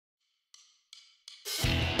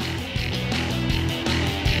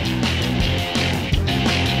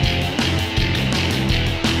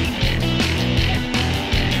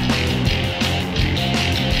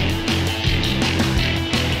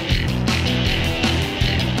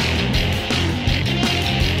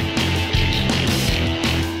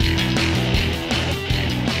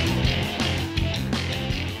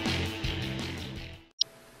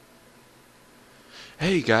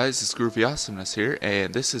Hey guys, it's GroovyAwesomeness here,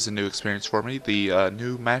 and this is a new experience for me, the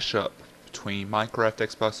new mashup between Minecraft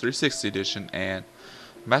Xbox 360 Edition and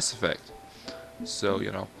Mass Effect. So,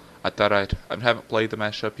 I thought I haven't played the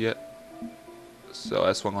mashup yet, so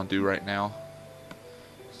that's what I'm going to do right now.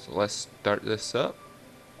 So let's start this up.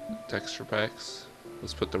 Texture packs.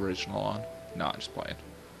 Let's put the original on. No, I'm just playing.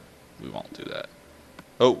 We won't do that.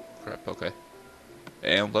 Oh, crap, okay.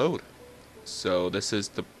 And load. So this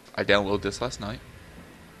is I downloaded this last night.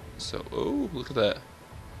 So, oh, look at that.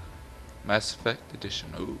 Mass Effect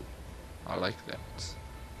Edition. Oh, I like that.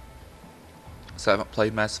 So I haven't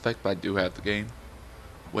played Mass Effect, but I do have the game.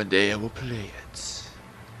 One day I will play it.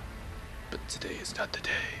 But today is not the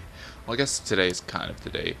day. Well, I guess today is kind of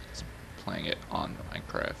the day. Cause I'm playing it on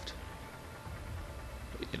Minecraft.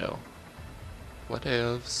 But, what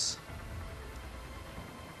ifs?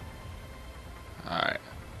 Alright.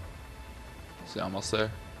 Is it almost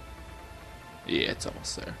there? Yeah, it's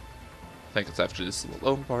almost there. I think it's after this little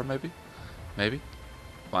loading bar, maybe? Maybe?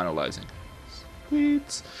 Finalizing.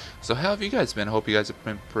 Sweet. So how have you guys been? I hope you guys have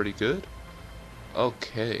been pretty good.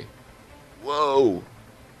 Okay. Whoa!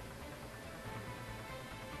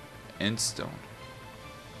 Endstone.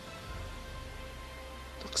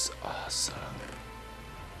 Looks awesome.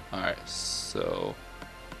 Alright, so...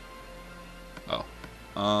 Oh.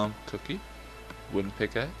 Cookie. Wooden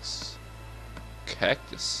pickaxe.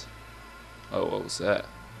 Cactus. Oh, what was that?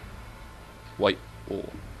 White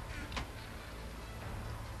wool.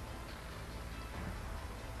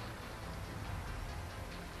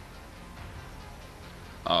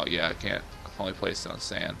 Oh yeah, I can't. I've only placed it on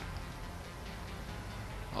sand.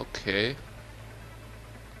 Okay.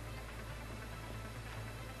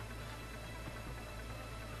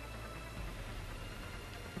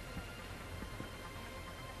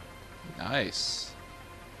 Nice.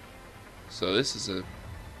 So this is a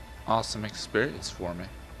awesome experience for me.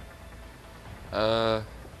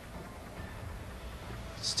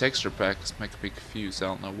 This texture pack is making me confused. I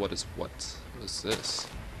don't know what is what. What is this?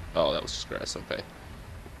 Oh, that was just grass. Okay.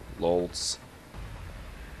 Lols.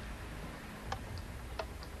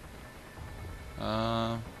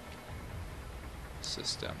 What's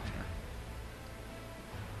this down here?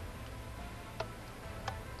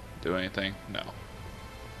 Do anything? No.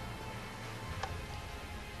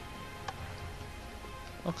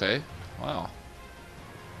 Okay. Wow.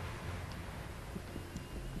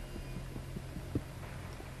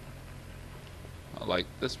 Like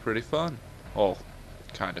this, pretty fun. Oh,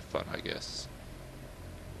 kind of fun, I guess.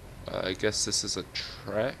 I guess this is a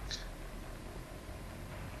track.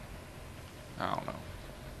 I don't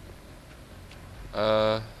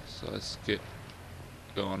know. So let's get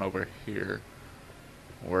going over here,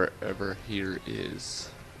 wherever here is.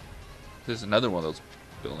 There's another one of those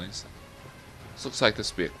buildings. This looks like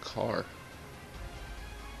this would be a car.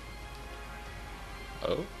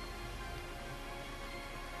 Oh.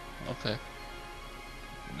 Okay.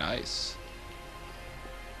 Nice.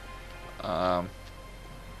 Let's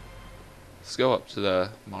go up to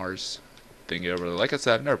the Mars thingy over there. Like I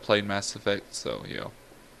said, I've never played Mass Effect, so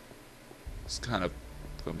it's kind of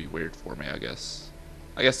gonna be weird for me, I guess.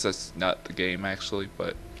 I guess that's not the game actually,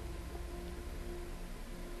 but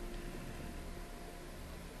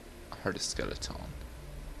I heard a skeleton.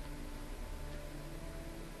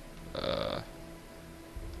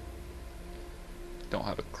 Don't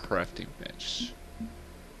have a crafting bench.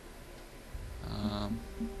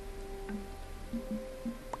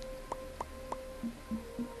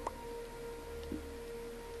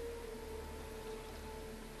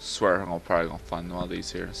 Swear I'm probably gonna find one of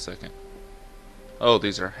these here in a second. Oh,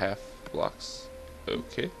 these are half blocks.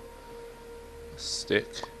 Okay. A stick.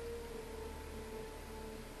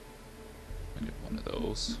 I need one of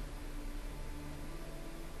those.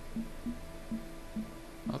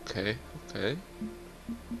 Okay, okay.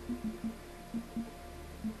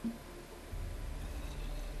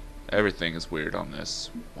 Everything is weird on this.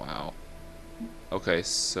 Wow. Okay,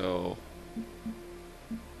 so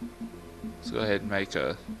let's go ahead and make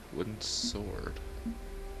a wooden sword.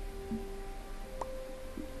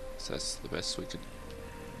 So that's the best we could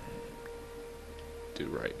do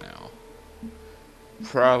right now.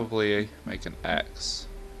 Probably make an axe.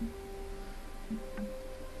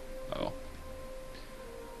 Oh.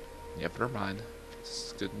 Yeah, never mind. This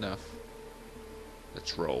is good enough.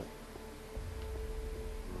 Let's roll.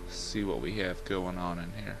 See what we have going on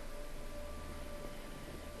in here.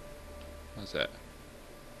 What's that?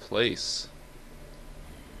 Place.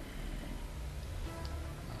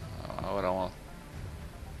 Oh, I don't want to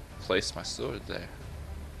place my sword there.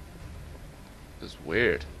 It's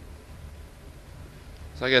weird.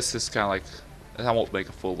 So I guess this kind of like, I won't make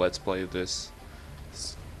a full let's play of this.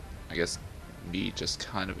 It's I guess me just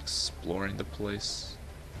kind of exploring the place.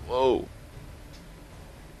 Whoa!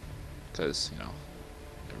 Because, you know,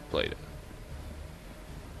 never played it.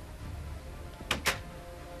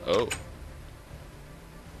 Oh.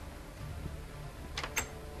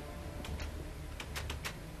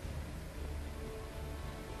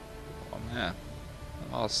 Oh man.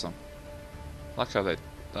 Awesome. I like how they've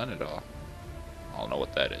done it all. I don't know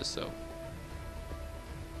what that is, so.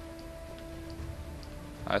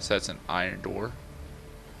 I guess that's an iron door.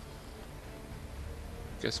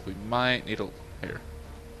 Guess we might need a. Here.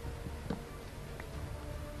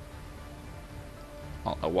 I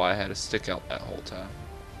don't know why I had to stick out that whole time.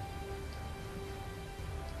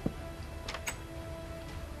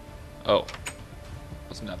 Oh.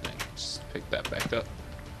 Was nothing. Just pick that back up.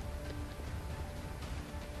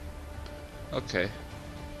 Okay.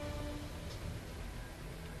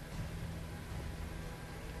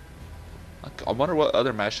 I wonder what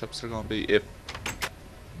other mashups are going to be, if,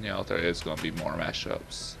 you know, there is going to be more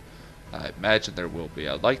mashups. I imagine there will be.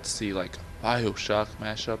 I'd like to see, like, a BioShock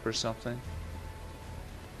mashup or something.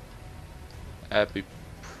 That'd be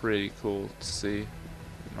pretty cool to see,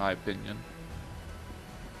 in my opinion.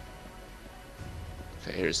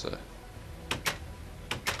 Okay, here's the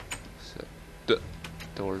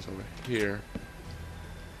doors over here.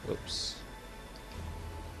 Oops.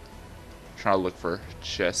 Trying to look for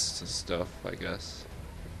chests and stuff, I guess.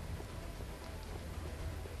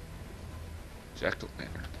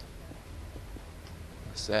 Jack-o'-lantern.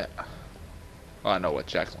 What's that? Oh, I know what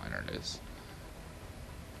jack-o'-lantern is.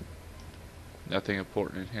 Nothing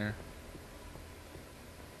important in here.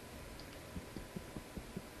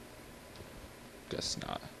 Guess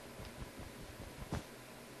not.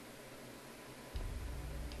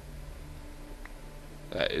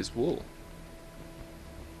 That is wool.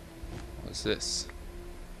 What's this?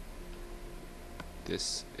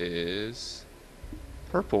 This is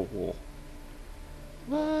purple wool.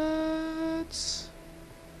 What?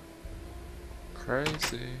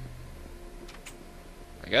 Crazy.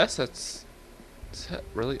 I guess that's. Is that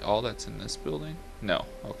really all that's in this building? No.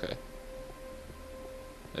 Okay.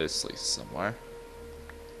 This leads somewhere.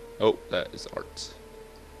 Oh, that is art.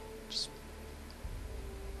 Just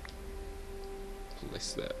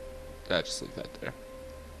place that. Just leave that there.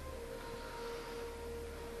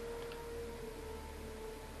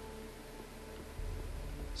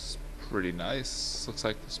 It's pretty nice. Looks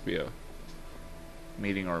like this would be a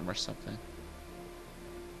meeting room or something.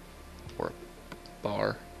 Or a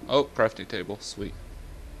bar. Oh, crafting table. Sweet.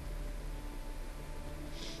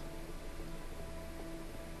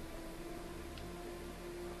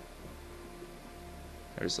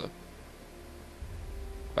 There's a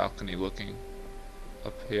balcony looking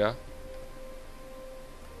up here.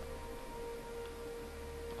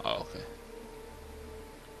 Oh, okay.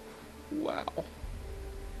 Wow.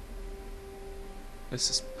 This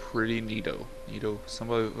is pretty neato.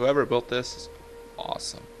 Somebody, whoever built this is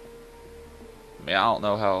awesome. I mean, I don't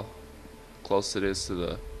know how close it is to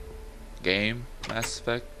the game Mass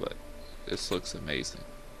Effect, but this looks amazing.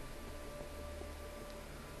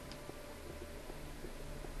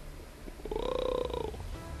 Whoa.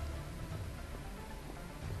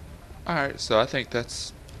 Alright, so I think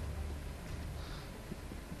that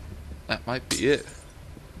might be it.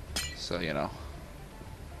 So, you know,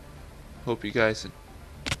 hope you guys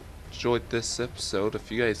enjoyed this episode.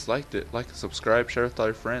 If you guys liked it, like and subscribe, share with all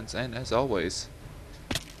your friends, and as always,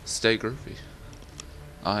 stay groovy.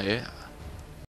 Ah, yeah.